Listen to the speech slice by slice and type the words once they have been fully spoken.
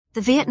The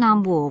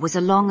Vietnam War was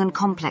a long and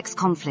complex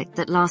conflict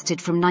that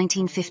lasted from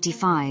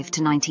 1955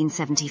 to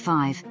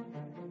 1975.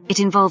 It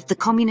involved the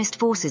Communist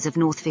forces of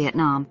North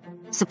Vietnam,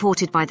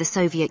 supported by the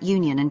Soviet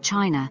Union and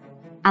China,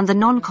 and the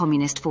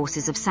non-Communist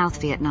forces of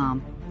South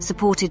Vietnam,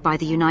 supported by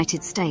the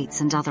United States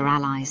and other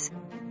allies.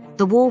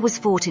 The war was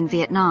fought in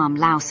Vietnam,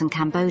 Laos and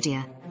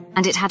Cambodia,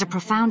 and it had a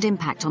profound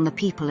impact on the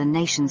people and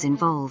nations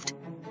involved.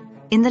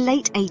 In the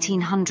late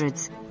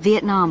 1800s,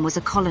 Vietnam was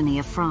a colony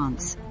of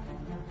France.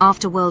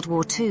 After World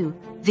War II,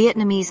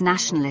 Vietnamese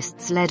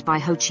nationalists led by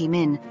Ho Chi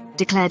Minh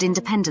declared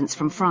independence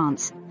from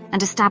France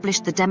and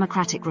established the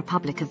Democratic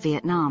Republic of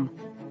Vietnam.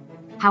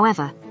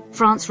 However,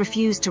 France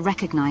refused to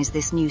recognize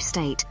this new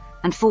state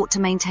and fought to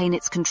maintain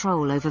its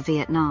control over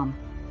Vietnam.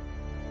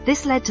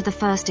 This led to the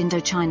First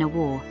Indochina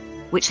War,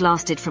 which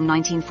lasted from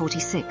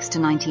 1946 to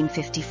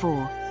 1954.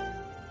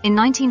 In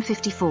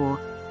 1954,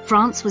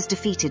 France was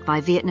defeated by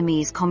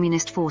Vietnamese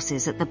Communist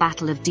forces at the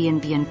Battle of Dien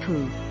Bien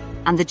Phu,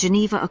 and the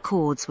Geneva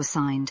Accords were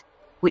signed,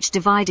 which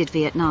divided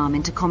Vietnam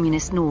into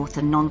Communist North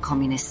and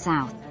non-Communist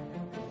South.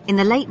 In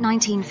the late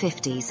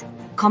 1950s,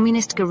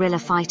 Communist guerrilla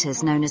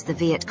fighters known as the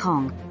Viet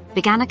Cong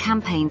began a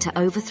campaign to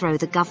overthrow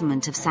the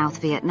government of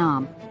South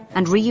Vietnam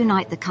and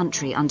reunite the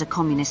country under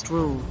Communist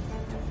rule.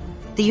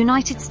 The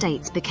United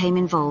States became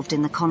involved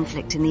in the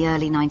conflict in the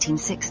early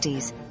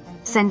 1960s,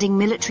 sending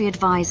military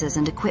advisors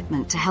and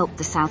equipment to help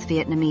the South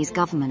Vietnamese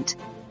government.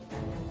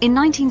 In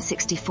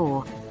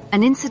 1964,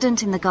 an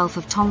incident in the Gulf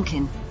of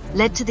Tonkin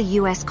led to the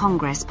US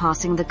Congress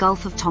passing the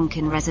Gulf of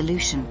Tonkin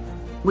Resolution,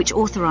 which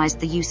authorized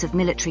the use of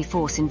military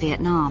force in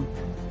Vietnam.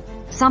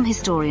 Some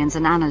historians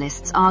and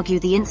analysts argue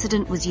the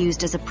incident was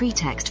used as a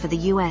pretext for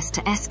the US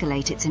to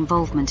escalate its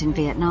involvement in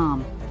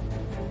Vietnam.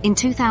 In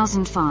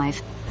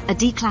 2005, a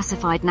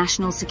declassified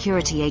National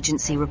Security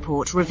Agency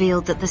report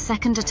revealed that the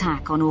second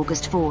attack on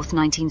August 4,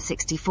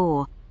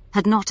 1964,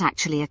 had not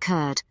actually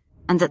occurred,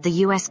 and that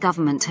the US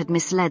government had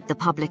misled the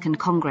public and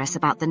Congress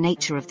about the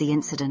nature of the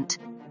incident.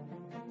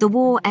 The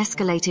war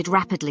escalated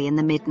rapidly in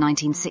the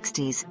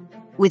mid-1960s,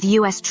 with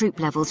US troop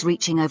levels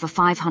reaching over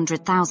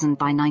 500,000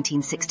 by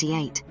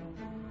 1968.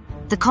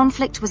 The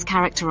conflict was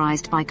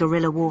characterized by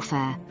guerrilla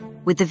warfare,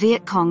 with the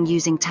Viet Cong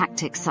using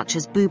tactics such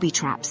as booby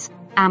traps,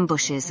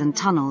 ambushes and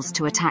tunnels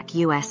to attack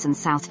US and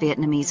South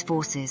Vietnamese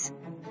forces.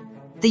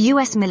 The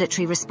US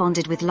military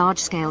responded with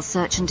large-scale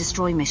search and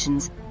destroy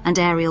missions and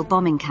aerial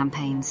bombing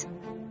campaigns.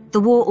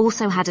 The war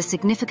also had a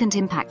significant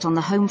impact on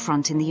the home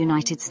front in the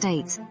United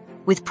States,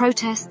 with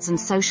protests and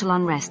social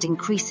unrest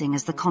increasing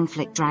as the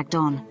conflict dragged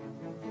on.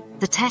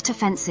 The Tet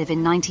Offensive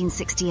in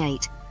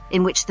 1968,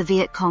 in which the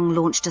Viet Cong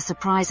launched a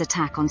surprise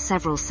attack on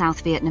several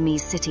South Vietnamese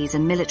cities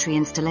and military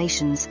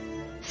installations,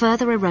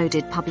 further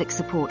eroded public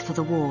support for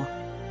the war.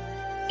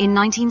 In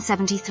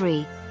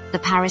 1973, the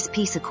Paris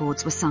Peace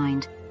Accords were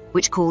signed,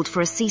 which called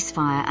for a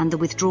ceasefire and the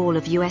withdrawal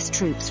of US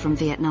troops from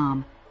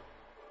Vietnam.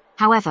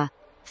 However,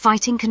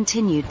 fighting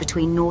continued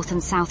between North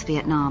and South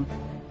Vietnam,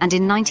 and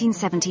in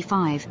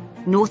 1975,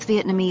 North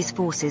Vietnamese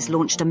forces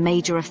launched a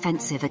major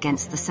offensive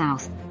against the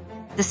South.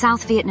 The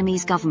South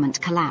Vietnamese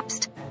government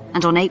collapsed,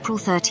 and on April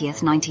 30,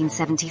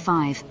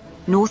 1975,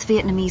 North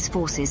Vietnamese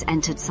forces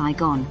entered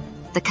Saigon,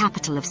 the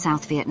capital of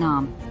South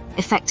Vietnam,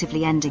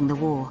 effectively ending the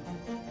war.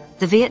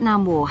 The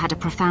Vietnam War had a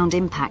profound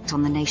impact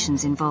on the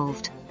nations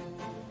involved.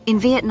 In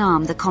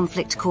Vietnam, the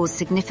conflict caused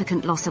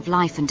significant loss of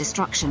life and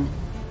destruction,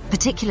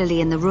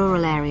 particularly in the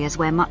rural areas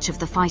where much of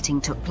the fighting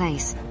took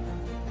place.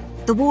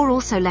 The war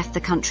also left the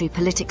country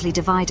politically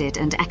divided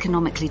and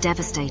economically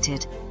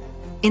devastated.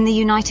 In the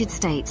United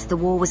States, the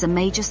war was a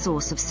major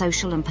source of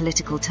social and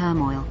political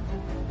turmoil.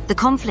 The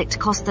conflict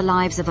cost the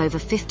lives of over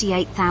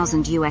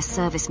 58,000 US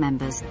service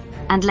members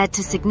and led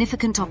to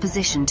significant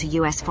opposition to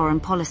US foreign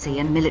policy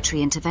and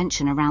military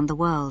intervention around the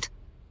world.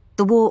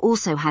 The war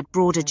also had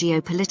broader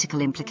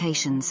geopolitical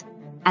implications,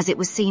 as it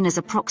was seen as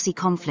a proxy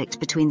conflict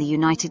between the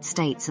United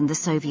States and the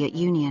Soviet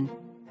Union.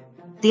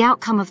 The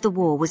outcome of the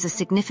war was a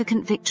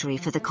significant victory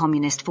for the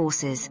Communist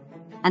forces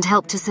and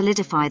helped to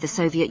solidify the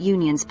Soviet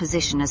Union's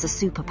position as a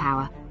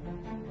superpower.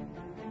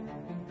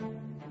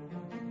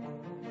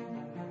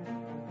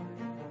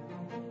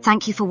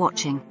 Thank you for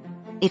watching.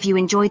 If you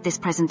enjoyed this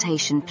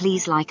presentation,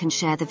 please like and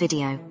share the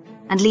video,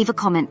 and leave a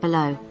comment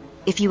below.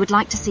 If you would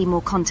like to see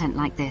more content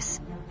like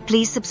this,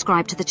 please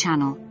subscribe to the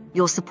channel.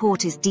 Your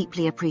support is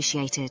deeply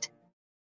appreciated.